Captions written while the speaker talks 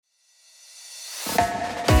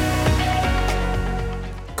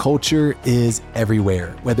Culture is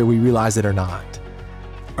everywhere, whether we realize it or not.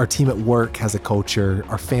 Our team at work has a culture.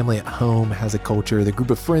 Our family at home has a culture. The group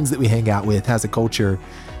of friends that we hang out with has a culture.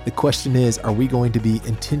 The question is, are we going to be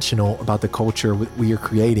intentional about the culture we are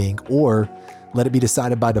creating, or let it be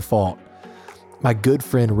decided by default? My good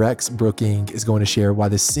friend Rex Brooking is going to share why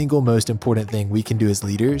the single most important thing we can do as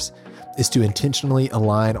leaders is to intentionally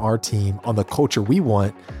align our team on the culture we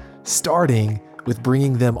want, starting with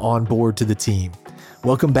bringing them on board to the team.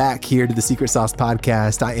 Welcome back here to the Secret Sauce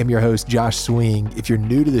Podcast. I am your host, Josh Swing. If you're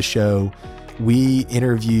new to the show, we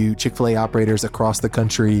interview Chick-fil-A operators across the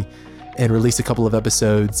country and release a couple of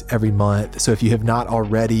episodes every month. So if you have not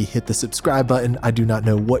already, hit the subscribe button. I do not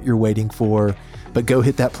know what you're waiting for, but go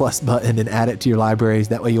hit that plus button and add it to your libraries.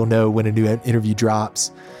 That way you'll know when a new interview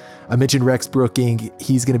drops. I mentioned Rex Brooking.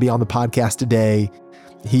 He's going to be on the podcast today.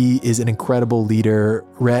 He is an incredible leader.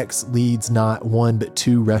 Rex leads not one, but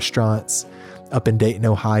two restaurants up in Dayton,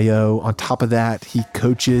 Ohio. On top of that, he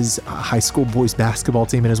coaches a high school boys basketball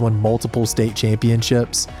team and has won multiple state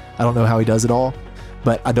championships. I don't know how he does it all,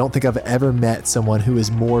 but I don't think I've ever met someone who is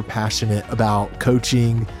more passionate about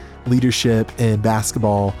coaching, leadership, and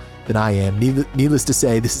basketball than I am. Needless to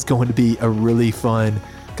say, this is going to be a really fun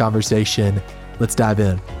conversation. Let's dive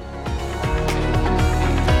in.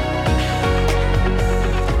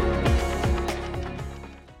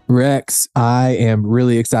 Rex, I am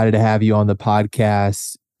really excited to have you on the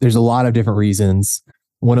podcast. There's a lot of different reasons,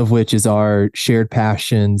 one of which is our shared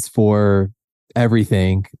passions for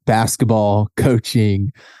everything: basketball,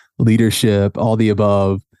 coaching, leadership, all the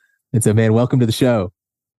above. And so, man, welcome to the show.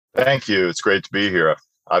 Thank you. It's great to be here.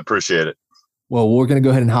 I appreciate it. Well, we're going to go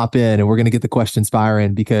ahead and hop in and we're going to get the questions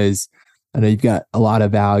firing because I know you've got a lot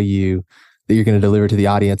of value that you're going to deliver to the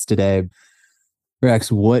audience today.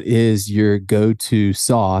 Rex, what is your go-to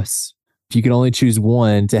sauce? If you can only choose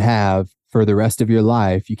one to have for the rest of your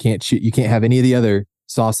life, you can't have any of the other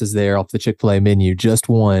sauces there off the Chick-fil-A menu, just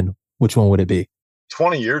one. Which one would it be?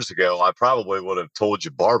 20 years ago, I probably would have told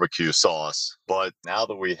you barbecue sauce, but now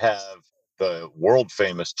that we have the world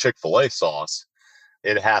famous Chick-fil-A sauce,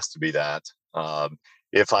 it has to be that.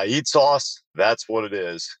 If I eat sauce, that's what it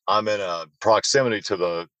is. I'm in a proximity to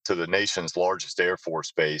the nation's largest Air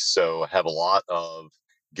Force base, so I have a lot of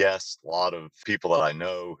guests, a lot of people that I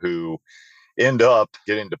know who end up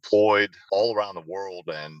getting deployed all around the world,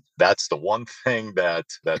 and that's the one thing that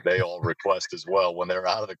they all request as well when they're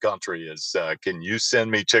out of the country is, can you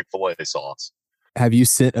send me Chick-fil-A sauce? Have you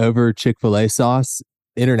sent over Chick-fil-A sauce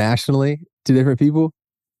internationally to different people?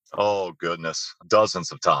 Oh, goodness.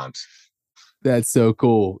 Dozens of times. That's so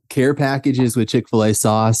cool. Care packages with Chick-fil-A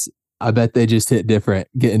sauce. I bet they just hit different,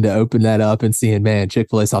 getting to open that up and seeing, man,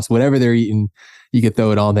 Chick-fil-A sauce, whatever they're eating, you could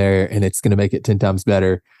throw it on there and it's going to make it 10 times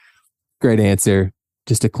better. Great answer.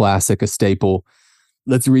 Just a classic, a staple.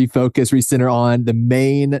 Let's refocus, recenter on the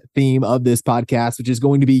main theme of this podcast, which is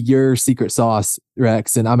going to be your secret sauce,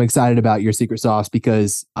 Rex. And I'm excited about your secret sauce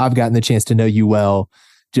because I've gotten the chance to know you well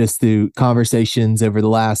just through conversations over the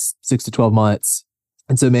last 6 to 12 months.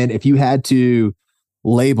 And so, man, if you had to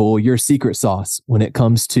label your secret sauce when it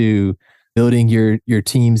comes to building your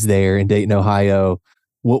teams there in Dayton, Ohio,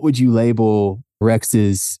 what would you label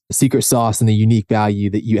Rex's secret sauce and the unique value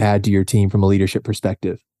that you add to your team from a leadership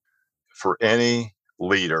perspective? For any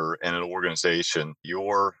leader in an organization,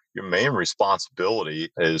 your main responsibility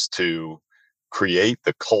is to create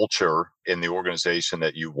the culture in the organization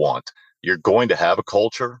that you want. You're going to have a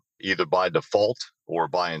culture either by default or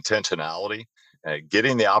by intentionality.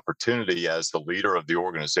 Getting the opportunity as the leader of the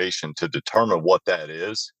organization to determine what that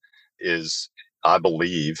is, I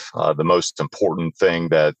believe, the most important thing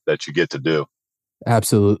that you get to do.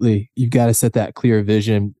 Absolutely. You've got to set that clear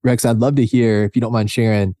vision. Rex, I'd love to hear, if you don't mind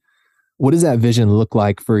sharing, what does that vision look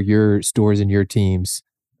like for your stores and your teams?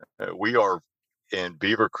 We are in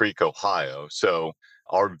Beaver Creek, Ohio. So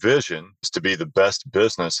our vision is to be the best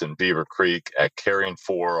business in Beaver Creek at caring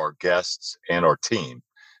for our guests and our team.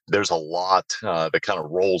 There's a lot that kind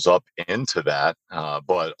of rolls up into that,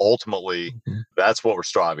 but ultimately, that's what we're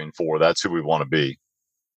striving for. That's who we want to be.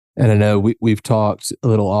 And I know we've talked a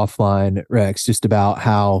little offline, Rex, just about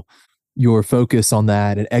how your focus on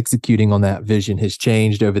that and executing on that vision has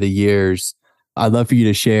changed over the years. I'd love for you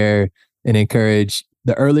to share and encourage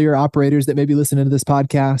the earlier operators that may be listening to this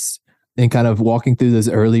podcast and kind of walking through those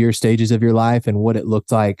earlier stages of your life and what it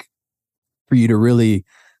looked like for you to really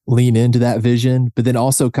lean into that vision, but then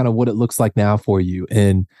also kind of what it looks like now for you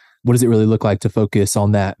and what does it really look like to focus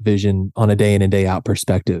on that vision on a day in and day out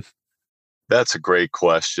perspective? That's a great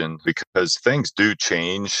question because things do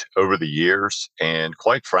change over the years. And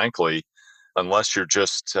quite frankly, unless you're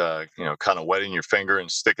just kind of wetting your finger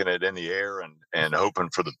and sticking it in the air and hoping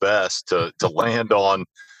for the best to land on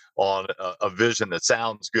a vision that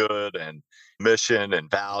sounds good, and mission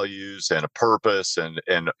and values and a purpose,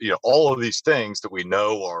 and all of these things that we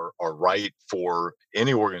know are right for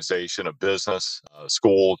any organization, a business,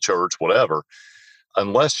 school, church, whatever.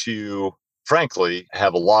 Unless you frankly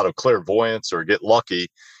have a lot of clairvoyance or get lucky,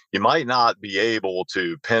 you might not be able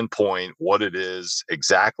to pinpoint what it is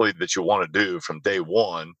exactly that you want to do from day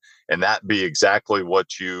one, and that be exactly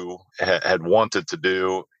what you had wanted to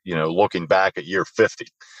do, looking back at year 50.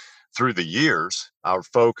 Through the years, our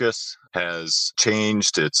focus has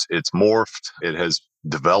changed. It's morphed. It has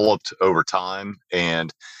developed over time.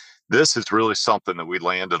 And this is really something that we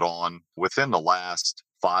landed on within the last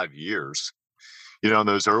 5 years. In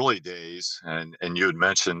those early days, and you had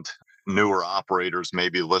mentioned newer operators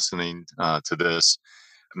maybe listening to this,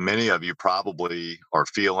 many of you probably are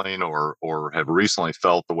feeling or have recently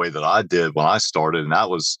felt the way that I did when I started, and that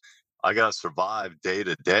was, I got to survive day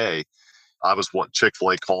to day. I was what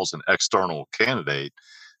Chick-fil-A calls an external candidate.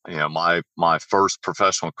 My first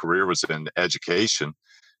professional career was in education,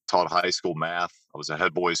 taught high school math. I was a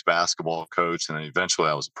head boys basketball coach, and then eventually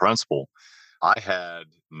I was a principal. I had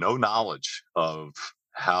no knowledge of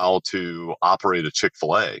how to operate a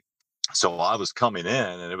Chick-fil-A. So I was coming in,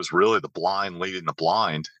 and it was really the blind leading the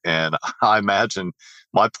blind. And I imagine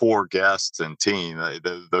my poor guests and team,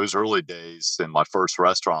 those early days in my first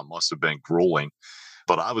restaurant must have been grueling.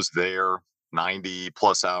 But I was there 90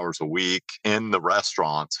 plus hours a week in the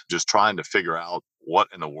restaurant, just trying to figure out what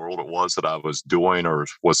in the world it was that I was doing or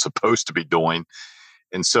was supposed to be doing.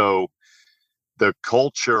 And so the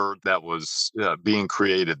culture that was being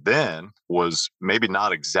created then was maybe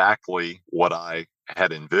not exactly what I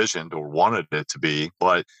had envisioned or wanted it to be,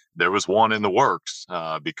 but there was one in the works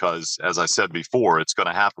because, as I said before, it's going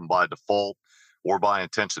to happen by default or by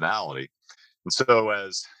intentionality. And so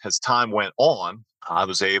as time went on, I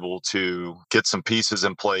was able to get some pieces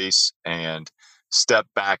in place and step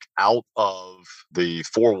back out of the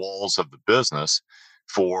four walls of the business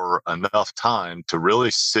for enough time to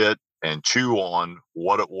really sit and chew on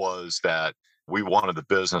what it was that we wanted the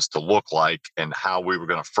business to look like and how we were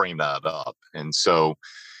going to frame that up. And so,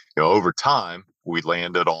 over time, we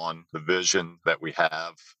landed on the vision that we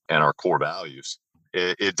have and our core values.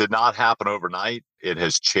 It did not happen overnight. It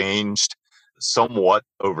has changed somewhat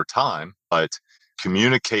over time, but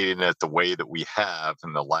communicating it the way that we have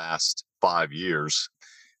in the last 5 years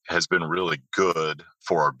has been really good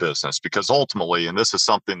for our business, because ultimately, and this is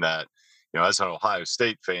something that, as an Ohio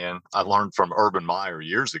State fan, I learned from Urban Meyer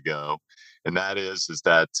years ago, and that is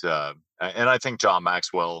that, and I think John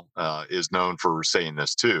Maxwell is known for saying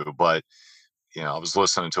this too, but I was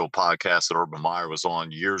listening to a podcast that Urban Meyer was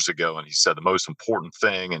on years ago, and he said the most important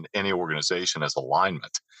thing in any organization is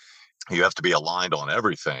alignment. You have to be aligned on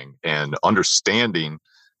everything, and understanding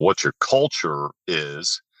what your culture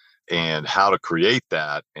is and how to create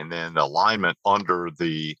that, and then alignment under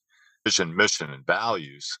the vision, mission, and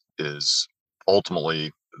values is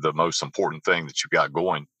ultimately the most important thing that you've got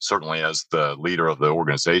going, certainly as the leader of the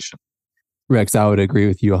organization. Rex, I would agree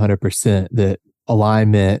with you 100% that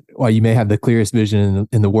alignment, while you may have the clearest vision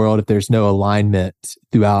in the world, if there's no alignment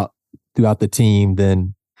throughout the team,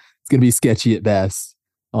 then it's going to be sketchy at best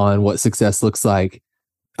on what success looks like.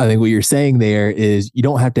 I think what you're saying there is you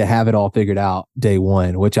don't have to have it all figured out day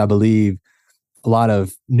one, which I believe a lot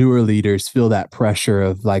of newer leaders feel that pressure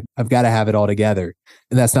of like, I've got to have it all together.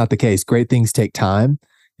 And that's not the case. Great things take time.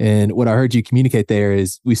 And what I heard you communicate there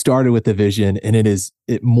is we started with the vision, and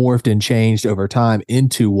it morphed and changed over time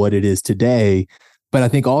into what it is today. But I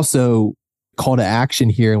think also call to action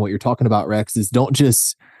here and what you're talking about, Rex, is don't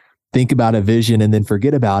just think about a vision and then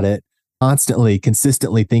forget about it. Constantly,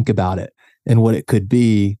 consistently think about it and what it could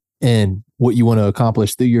be and what you want to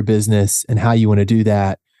accomplish through your business, and how you want to do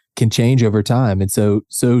that can change over time. And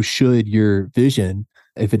so should your vision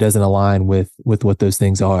if it doesn't align with what those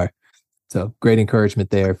things are. So great encouragement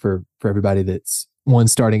there for everybody that's, one,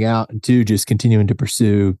 starting out, and two, just continuing to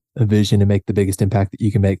pursue a vision and make the biggest impact that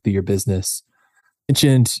you can make through your business.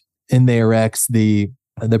 Mentioned in there, Rex, the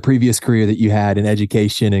previous career that you had in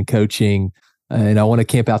education and coaching. And I want to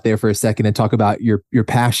camp out there for a second and talk about your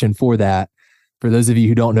passion for that. For those of you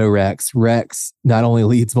who don't know Rex not only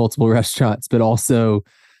leads multiple restaurants, but also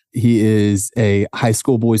he is a high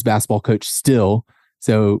school boys basketball coach still.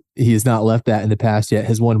 So he has not left that in the past yet,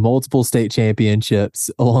 has won multiple state championships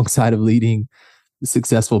alongside of leading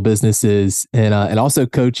successful businesses, and also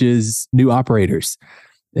coaches new operators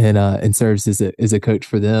and serves as a coach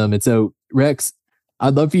for them. And so, Rex,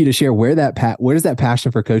 I'd love for you to share where does that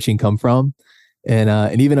passion for coaching come from?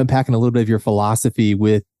 and even unpacking a little bit of your philosophy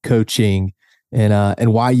with coaching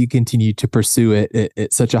and why you continue to pursue it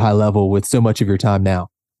at such a high level with so much of your time now.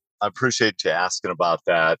 I appreciate you asking about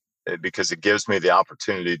that because it gives me the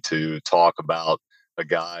opportunity to talk about a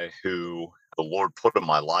guy who the Lord put in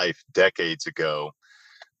my life decades ago,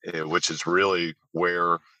 which is really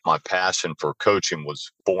where my passion for coaching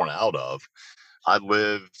was born out of. I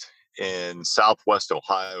lived in Southwest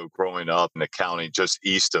Ohio growing up in a county just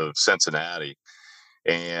east of Cincinnati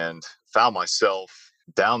and found myself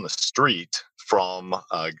down the street from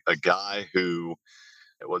a guy who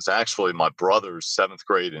was actually my brother's seventh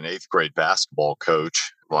grade and eighth grade basketball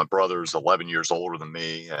coach. My brother's 11 years older than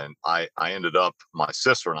me. And I ended up, my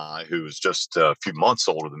sister and I, who was just a few months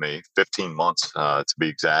older than me, 15 months to be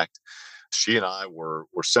exact, she and I were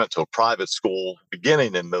sent to a private school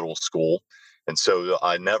beginning in middle school. And so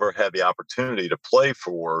I never had the opportunity to play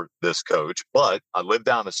for this coach, but I lived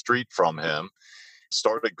down the street from him.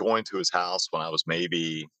 Started going to his house when I was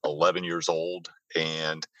maybe 11 years old.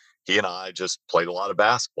 And he and I just played a lot of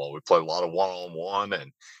basketball. We played a lot of one-on-one.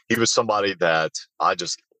 And he was somebody that I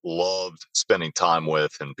just loved spending time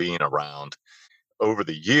with and being around. Over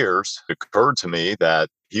the years, it occurred to me that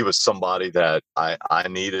he was somebody that I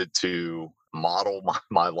needed to model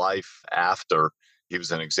my life after. He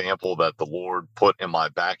was an example that the Lord put in my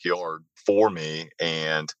backyard for me.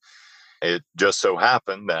 And it just so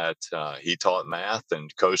happened that he taught math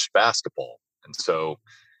and coached basketball. And so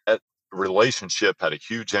that relationship had a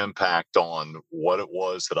huge impact on what it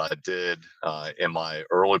was that I did in my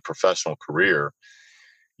early professional career.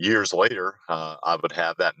 Years later, I would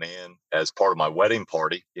have that man as part of my wedding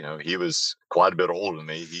party. You know, he was quite a bit older than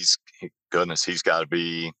me. He's got to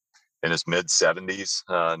be in his mid 70s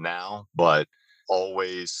now, but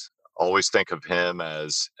always think of him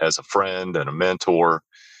as a friend and a mentor.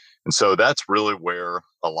 And so that's really where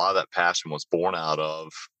a lot of that passion was born out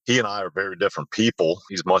of. He and I are very different people.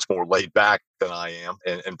 He's much more laid back than I am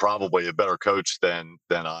and probably a better coach than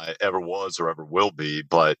I ever was or ever will be.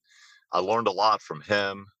 But I learned a lot from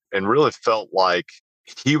him and really felt like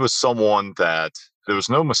he was someone that there was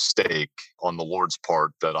no mistake on the Lord's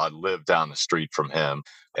part that I lived down the street from him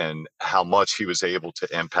and how much he was able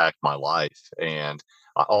to impact my life. And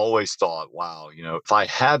I always thought, wow, if I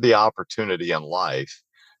had the opportunity in life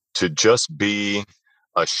to just be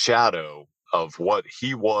a shadow of what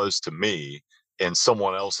he was to me in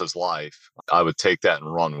someone else's life, I would take that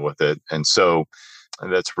and run with it. And so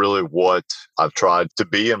that's really what I've tried to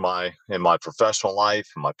be in my professional life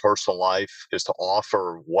and my personal life, is to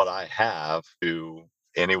offer what I have to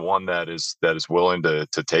anyone that is willing to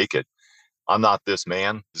take it. I'm not this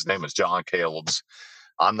man. His name is John Caleb's.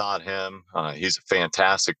 I'm not him. He's a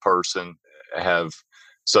fantastic person. I have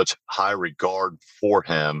such high regard for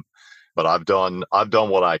him, but I've done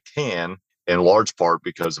what I can in large part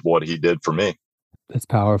because of what he did for me. That's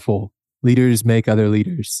powerful. Leaders make other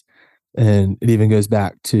leaders. And it even goes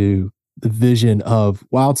back to the vision of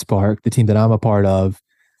WildSpark, the team that I'm a part of.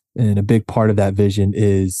 And a big part of that vision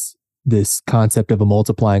is this concept of a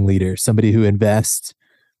multiplying leader, somebody who invests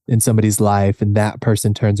in somebody's life and that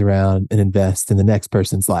person turns around and invests in the next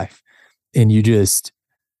person's life. And you just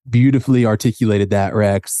beautifully articulated that,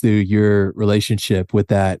 Rex, through your relationship with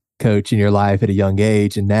that coach in your life at a young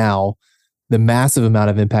age. And now the massive amount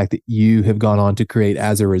of impact that you have gone on to create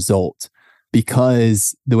as a result,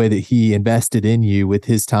 because the way that he invested in you with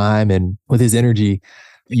his time and with his energy,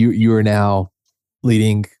 you are now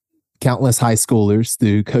leading countless high schoolers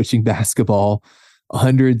through coaching basketball,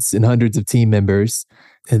 hundreds and hundreds of team members,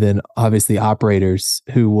 and then obviously operators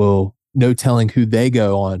who will no telling who they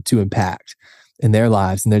go on to impact in their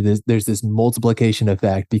lives. And there's this multiplication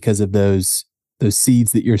effect because of those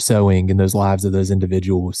seeds that you're sowing in those lives of those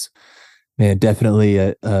individuals. Man, definitely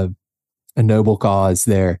a noble cause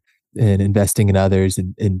there, and investing in others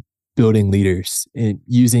and building leaders and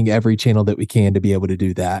using every channel that we can to be able to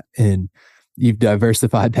do that. And you've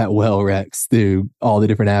diversified that well, Rex, through all the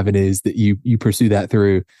different avenues that you pursue that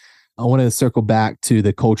through. I want to circle back to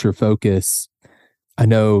the culture focus. I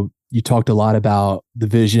know you talked a lot about the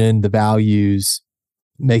vision, the values,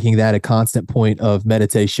 making that a constant point of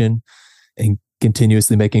meditation and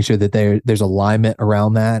continuously making sure that there's alignment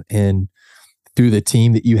around that and through the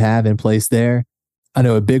team that you have in place there. I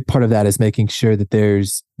know a big part of that is making sure that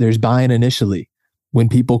there's buy-in initially. When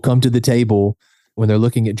people come to the table, when they're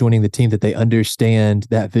looking at joining the team, that they understand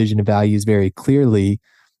that vision and values very clearly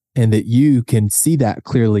and that you can see that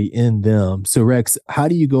clearly in them. So Rex, how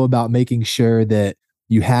do you go about making sure that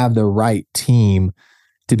you have the right team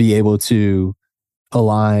to be able to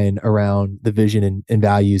align around the vision and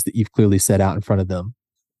values that you've clearly set out in front of them?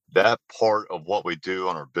 That part of what we do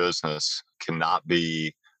on our business cannot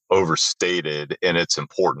be overstated in its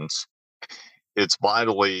importance. It's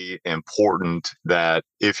vitally important that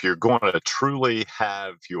if you're going to truly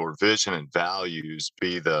have your vision and values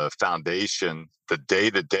be the foundation, the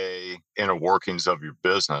day-to-day inner workings of your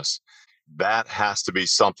business, that has to be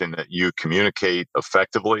something that you communicate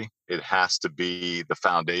effectively. It has to be the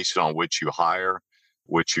foundation on which you hire,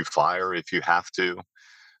 which you fire if you have to.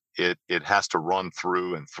 It has to run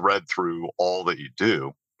through and thread through all that you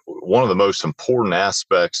do. One of the most important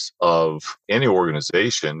aspects of any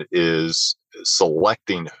organization is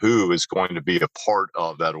selecting who is going to be a part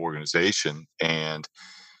of that organization. And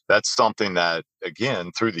that's something that,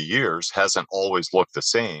 again, through the years hasn't always looked the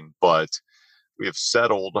same, but we have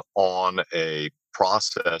settled on a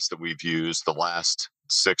process that we've used the last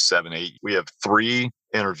 6, 7, 8. We have 3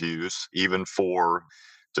 interviews, even for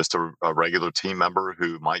just a regular team member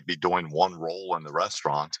who might be doing one role in the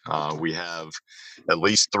restaurant. We have at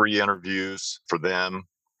least 3 interviews for them,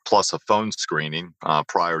 plus a phone screening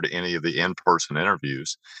prior to any of the in-person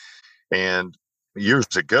interviews. And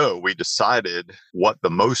years ago, we decided what the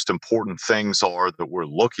most important things are that we're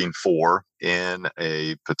looking for in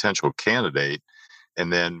a potential candidate.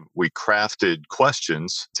 And then we crafted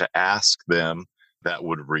questions to ask them that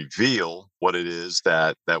would reveal what it is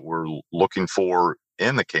that we're looking for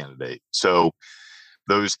in the candidate. So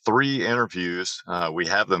those 3 interviews, we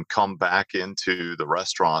have them come back into the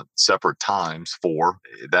restaurant separate times for.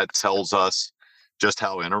 That tells us just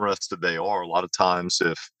how interested they are. A lot of times,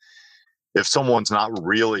 if someone's not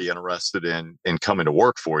really interested in coming to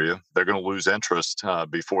work for you, they're going to lose interest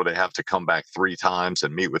before they have to come back 3 times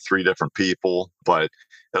and meet with 3 different people. But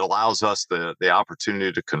it allows us the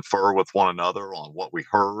opportunity to confer with one another on what we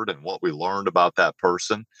heard and what we learned about that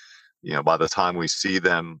person. By the time we see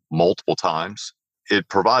them multiple times, it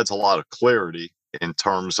provides a lot of clarity in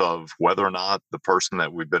terms of whether or not the person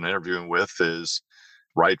that we've been interviewing with is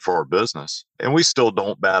right for our business. And we still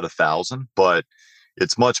don't bat 1,000, but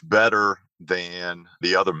it's much better than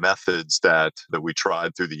the other methods that we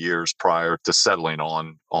tried through the years prior to settling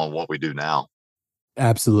on what we do now.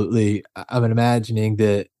 Absolutely. I'm imagining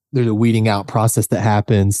that there's a weeding out process that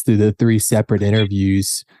happens through the 3 separate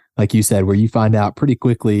interviews, like you said, where you find out pretty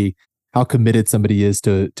quickly how committed somebody is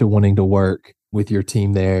to wanting to work with your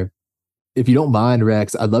team there. If you don't mind,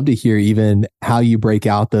 Rex, I'd love to hear even how you break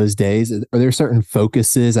out those days. Are there certain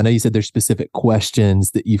focuses? I know you said there's specific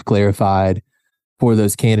questions that you've clarified for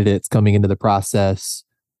those candidates coming into the process,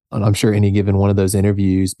 and I'm sure any given one of those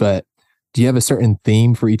interviews, but do you have a certain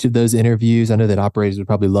theme for each of those interviews? I know that operators would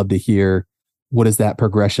probably love to hear, what does that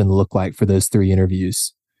progression look like for those 3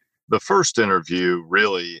 interviews? The first interview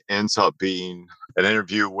really ends up being an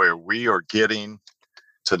interview where we are getting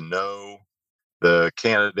to know the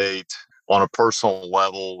candidate on a personal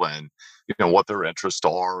level and what their interests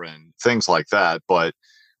are and things like that. But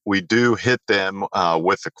we do hit them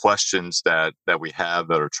with the questions that we have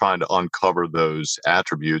that are trying to uncover those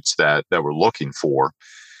attributes that we're looking for.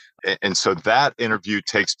 And so that interview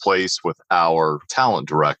takes place with our talent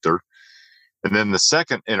director. And then the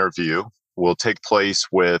second interview will take place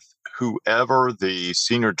with whoever the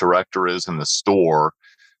senior director is in the store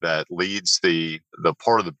that leads the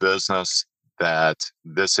part of the business that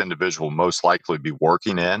this individual will most likely be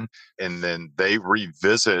working in. And then they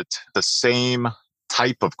revisit the same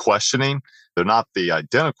type of questioning. They're not the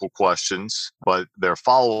identical questions, but they're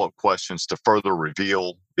follow-up questions to further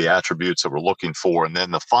reveal the attributes that we're looking for. And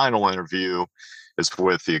then the final interview is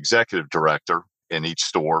with the executive director in each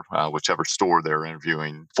store, whichever store they're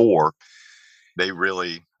interviewing for. They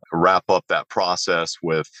really wrap up that process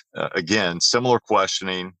with, again, similar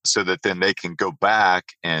questioning so that then they can go back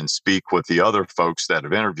and speak with the other folks that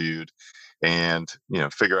have interviewed and,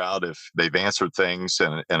 figure out if they've answered things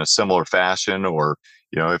in a similar fashion, or,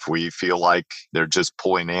 if we feel like they're just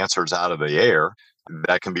pulling answers out of the air,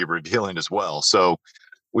 that can be revealing as well. So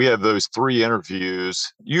we have those 3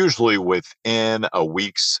 interviews usually within a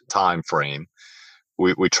week's time frame.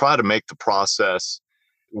 We try to make the process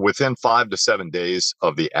within 5 to 7 days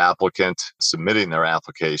of the applicant submitting their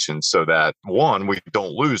application, so that 1, we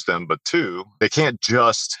don't lose them, but 2, they can't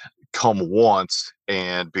just come once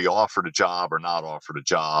and be offered a job or not offered a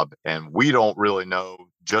job. And we don't really know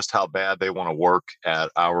just how bad they want to work at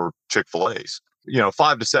our Chick-fil-A's.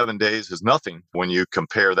 5 to 7 days is nothing when you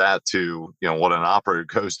compare that to, what an operator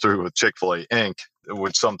goes through with Chick-fil-A Inc.,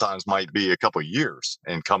 which sometimes might be a couple of years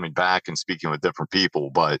and coming back and speaking with different people.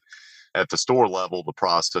 But at the store level, the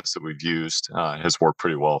process that we've used has worked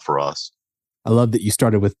pretty well for us. I love that you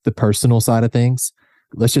started with the personal side of things.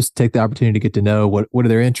 Let's just take the opportunity to get to know what are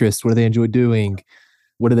their interests, what do they enjoy doing,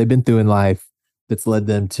 what have they been through in life. that's led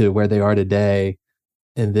them to where they are today,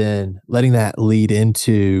 and then letting that lead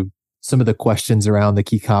into some of the questions around the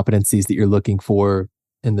key competencies that you're looking for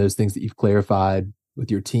and those things that you've clarified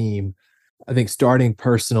with your team. I think starting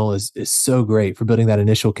personal is so great for building that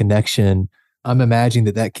initial connection. I'm imagining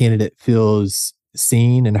that that candidate feels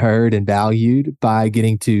seen and heard and valued by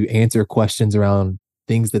getting to answer questions around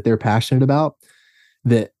things that they're passionate about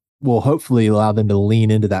that will hopefully allow them to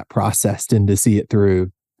lean into that process and to see it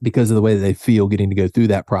through because of the way that they feel getting to go through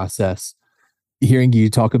that process. Hearing you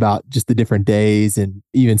talk about just the different days and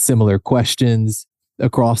even similar questions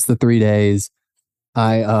across the 3 days,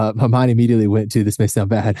 my mind immediately went to, this may sound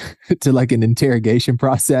bad, to like an interrogation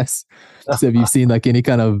process. So if you've seen like any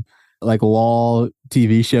kind of like law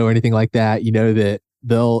TV show or anything like that, you know that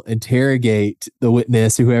they'll interrogate the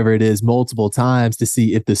witness, whoever it is, multiple times to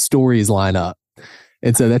see if the stories line up.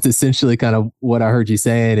 And so that's essentially kind of what I heard you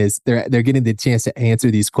saying is they're getting the chance to answer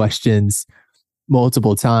these questions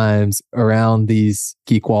multiple times around these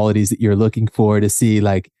key qualities that you're looking for to see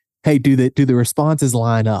like, hey, do the responses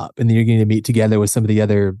line up? And then you're going to meet together with some of the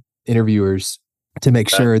other interviewers to make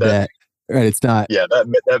That sure that that right, it's not. yeah,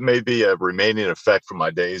 that may be a remaining effect from my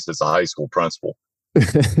days as a high school principal.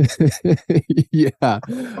 Yeah,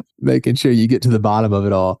 making sure you get to the bottom of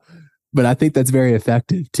it all. But I think that's very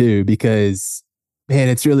effective too, because man,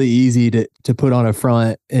 it's really easy to put on a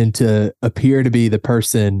front and to appear to be the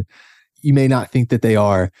person you may not think that they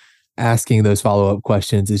are. Asking those follow-up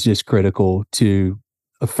questions is just critical to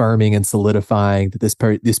affirming and solidifying that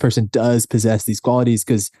this person does possess these qualities.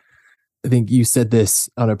 Because I think you said this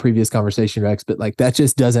on a previous conversation, Rex, but like that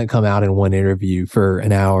just doesn't come out in one interview for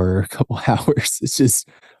an hour or a couple hours. It's just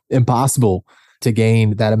impossible to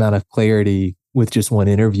gain that amount of clarity with just one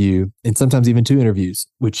interview and sometimes even two interviews,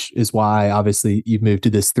 which is why obviously you've moved to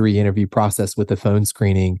this 3 interview process with the phone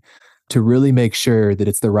screening to really make sure that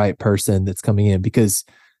it's the right person that's coming in. Because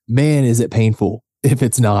man, is it painful if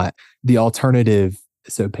it's not. The alternative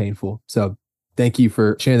is so painful. So thank you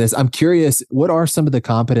for sharing this. I'm curious, what are some of the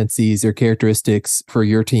competencies or characteristics for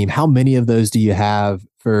your team? How many of those do you have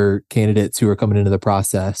for candidates who are coming into the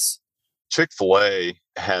process? Chick-fil-A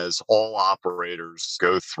has all operators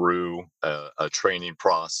go through a training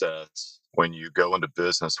process when you go into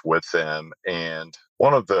business with them. And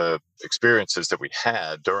one of the experiences that we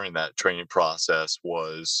had during that training process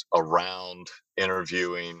was around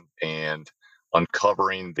interviewing and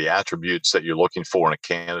uncovering the attributes that you're looking for in a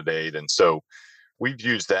candidate. And so we've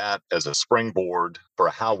used that as a springboard for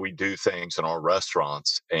how we do things in our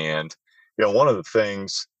restaurants. And, one of the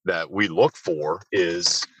things that we look for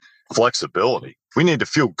is flexibility. We need to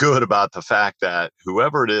feel good about the fact that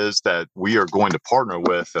whoever it is that we are going to partner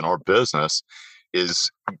with in our business is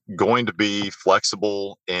going to be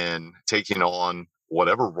flexible in taking on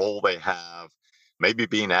whatever role they have, maybe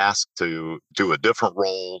being asked to do a different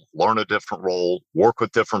role, learn a different role, work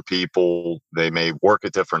with different people. They may work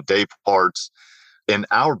at different day parts. In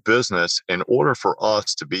our business, in order for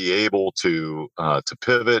us to be able to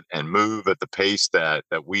pivot and move at the pace that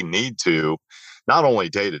we need to, not only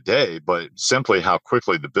day to day, but simply how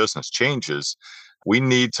quickly the business changes, we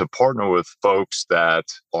need to partner with folks that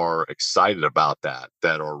are excited about that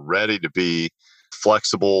are ready to be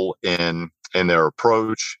flexible in their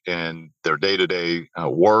approach and their day to day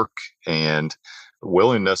work and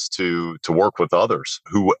willingness to work with others,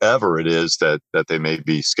 whoever it is that they may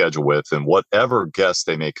be scheduled with and whatever guests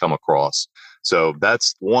they may come across. So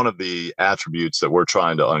that's one of the attributes that we're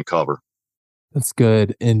trying to uncover. That's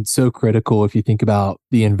good and so critical if you think about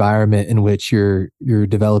the environment in which you're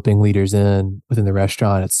developing leaders in within the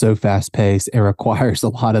restaurant. It's so fast paced and requires a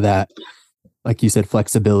lot of that, like you said,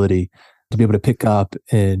 flexibility to be able to pick up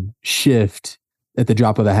and shift at the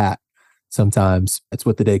drop of a hat. Sometimes that's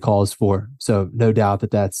what the day calls for. So no doubt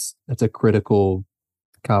that that's a critical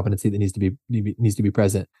competency that needs to be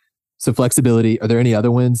present. So flexibility. Are there any other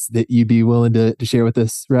ones that you'd be willing to share with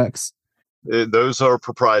us, Rex? Those are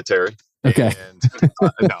proprietary. Okay. And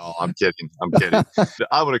no, I'm kidding. I'm kidding.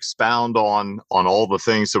 I would expound on all the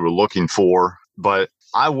things that we're looking for, but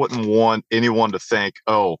I wouldn't want anyone to think,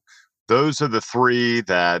 oh, those are the 3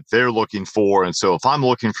 that they're looking for. And so if I'm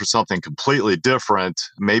looking for something completely different,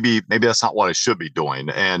 maybe that's not what I should be doing.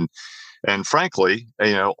 And frankly,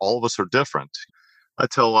 all of us are different. I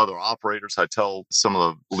tell other operators, I tell some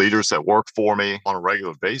of the leaders that work for me on a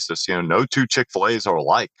regular basis, no 2 Chick-fil-A's are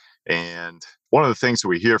alike. And one of the things that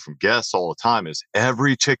we hear from guests all the time is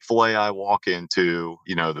every Chick-fil-A I walk into,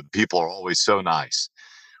 the people are always so nice.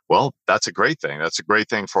 Well, that's a great thing. That's a great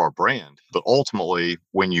thing for our brand. But ultimately,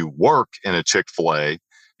 when you work in a Chick-fil-A,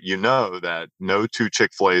 you know that no 2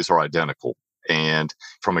 Chick-fil-A's are identical. And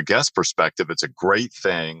from a guest perspective, it's a great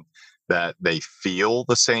thing that they feel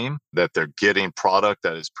the same, that they're getting product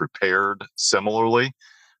that is prepared similarly.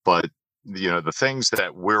 But the things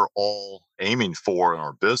that we're all aiming for in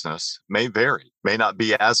our business may vary, may not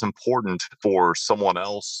be as important for someone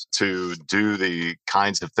else to do the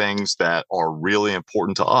kinds of things that are really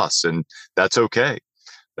important to us. And that's okay.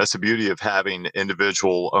 That's the beauty of having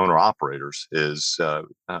individual owner operators is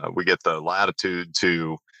we get the latitude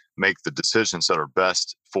to make the decisions that are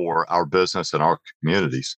best for our business and our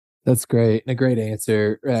communities. That's great. And a great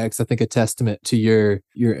answer, Rex. I think a testament to your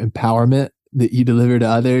empowerment that you deliver to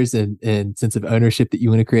others and sense of ownership that you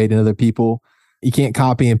want to create in other people. You can't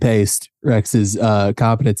copy and paste Rex's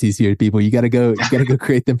competencies here to people. You got to go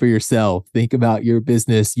create them for yourself. Think about your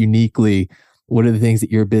business uniquely. What are the things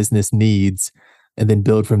that your business needs? And then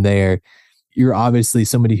build from there. You're obviously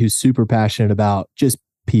somebody who's super passionate about just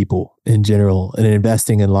people in general and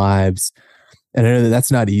investing in lives. And I know that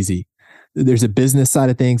that's not easy. There's a business side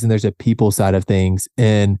of things and there's a people side of things.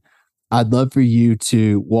 And I'd love for you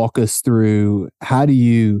to walk us through, how do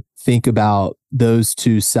you think about those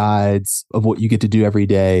two sides of what you get to do every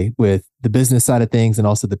day with the business side of things and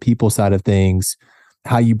also the people side of things,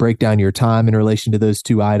 how you break down your time in relation to those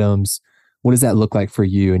two items. What does that look like for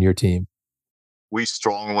you and your team? We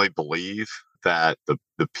strongly believe that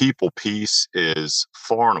the people piece is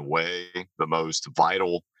far and away the most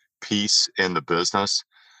vital piece in the business.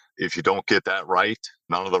 If you don't get that right,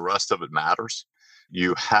 none of the rest of it matters.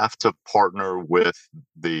 You have to partner with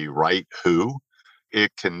the right who.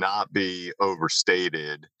 It cannot be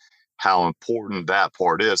overstated how important that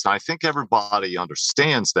part is. And I think everybody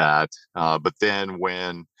understands that. But then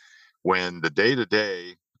when the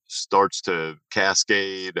day-to-day starts to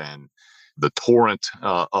cascade and the torrent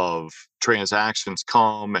of transactions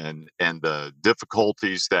come and the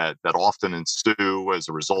difficulties that often ensue as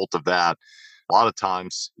a result of that, a lot of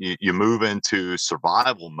times you move into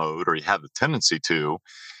survival mode, or you have the tendency to.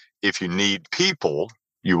 If you need people,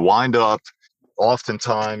 you wind up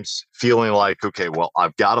oftentimes feeling like, okay, well,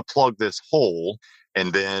 I've got to plug this hole.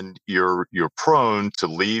 And then you're prone to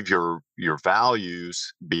leave your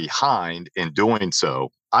values behind in doing so.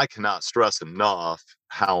 I cannot stress enough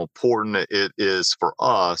how important it is for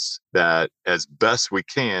us that as best we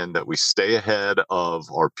can, that we stay ahead of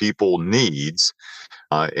our people needs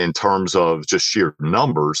in terms of just sheer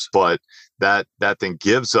numbers, but that then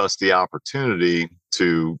gives us the opportunity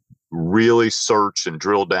to really search and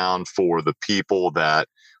drill down for the people that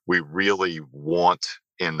we really want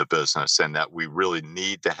in the business and that we really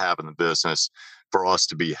need to have in the business for us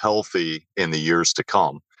to be healthy in the years to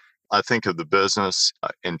come. I think of the business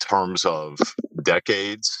in terms of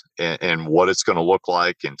decades and what it's going to look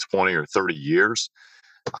like in 20 or 30 years.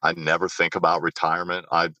 I never think about retirement.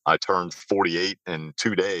 I turned 48 in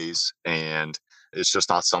 2 days, and it's just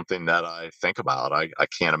not something that I think about. I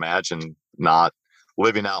can't imagine not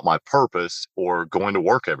living out my purpose or going to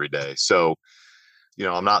work every day. So,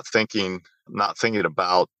 I'm not thinking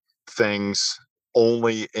about things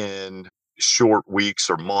only in short weeks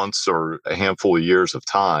or months or a handful of years of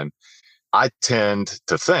time. I tend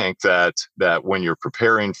to think that when you're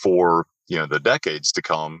preparing for the decades to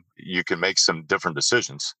come, you can make some different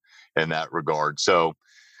decisions in that regard. So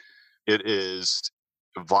it is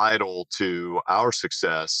vital to our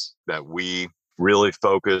success that we really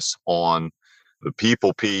focus on the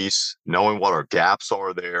people piece, knowing what our gaps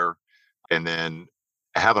are there, and then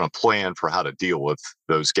having a plan for how to deal with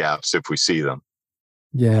those gaps if we see them.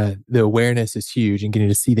 Yeah, the awareness is huge and getting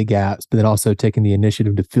to see the gaps, but then also taking the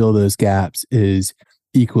initiative to fill those gaps is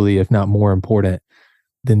equally, if not more important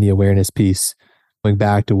than the awareness piece. Going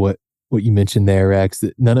back to what you mentioned there, Rex,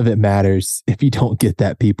 that none of it matters if you don't get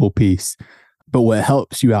that people piece. But what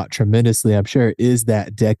helps you out tremendously, I'm sure, is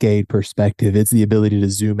that decade perspective. It's the ability to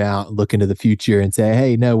zoom out and look into the future and say,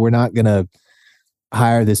 hey, no, we're not going to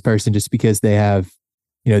hire this person just because they have,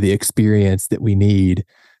 the experience that we need.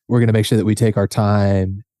 We're going to make sure that we take our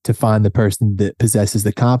time to find the person that possesses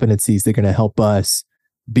the competencies that are going to help us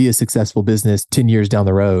be a successful business 10 years down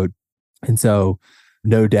the road. And so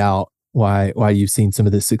no doubt why you've seen some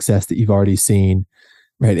of the success that you've already seen,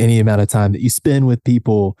 right? Any amount of time that you spend with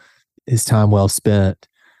people is time well spent.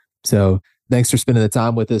 So thanks for spending the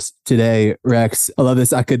time with us today, Rex. I love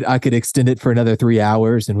this. I could extend it for another 3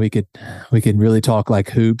 hours and we could really talk like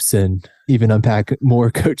hoops and even unpack more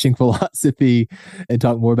coaching philosophy and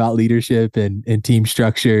talk more about leadership and team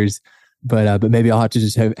structures. But maybe I'll have to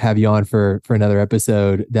just have you on for another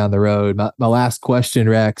episode down the road. My last question,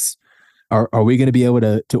 Rex, are we going to be able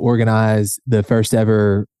to organize the first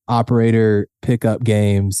ever operator pickup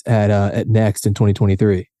games at Next in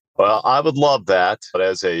 2023? Well, I would love that. But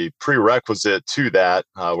as a prerequisite to that,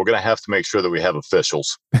 we're going to have to make sure that we have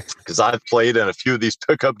officials because I've played in a few of these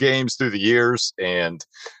pickup games through the years and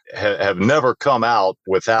have never come out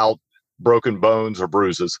without broken bones or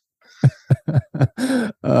bruises.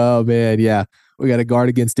 Oh man, yeah. We got to guard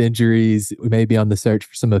against injuries. We may be on the search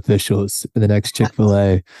for some officials for the next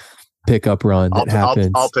Chick-fil-A pickup run that I'll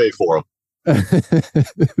happens. pay for them.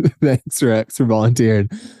 Thanks, Rex, for volunteering.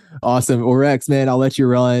 Awesome. Well, Rex, man, I'll let you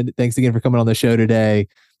run. Thanks again for coming on the show today.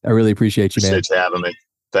 I really appreciate you, man. Appreciate you having me.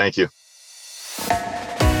 Thank you.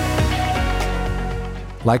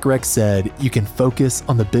 Like Rex said, you can focus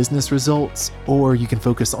on the business results or you can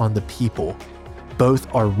focus on the people.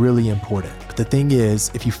 Both are really important. But the thing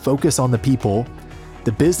is, if you focus on the people,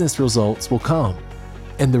 the business results will come.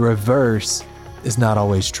 And the reverse is not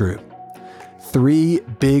always true. 3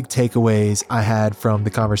 big takeaways I had from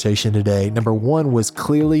the conversation today. Number 1 was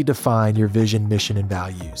clearly define your vision, mission, and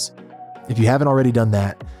values. If you haven't already done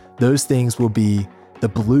that, those things will be the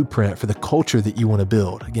blueprint for the culture that you want to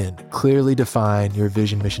build. Again, clearly define your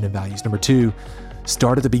vision, mission, and values. Number 2,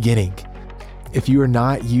 start at the beginning. If you are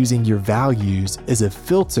not using your values as a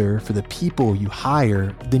filter for the people you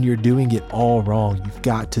hire, then you're doing it all wrong. You've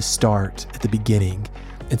got to start at the beginning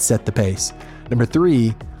and set the pace. Number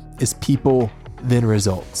 3 is people, then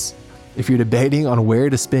results. If you're debating on where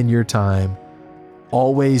to spend your time,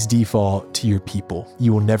 always default to your people.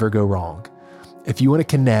 You will never go wrong. If you want to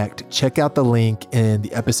connect, check out the link in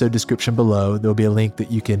the episode description below. There'll be a link that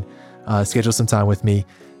you can schedule some time with me.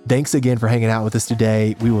 Thanks again for hanging out with us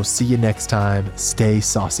today. We will see you next time. Stay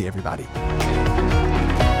saucy, everybody.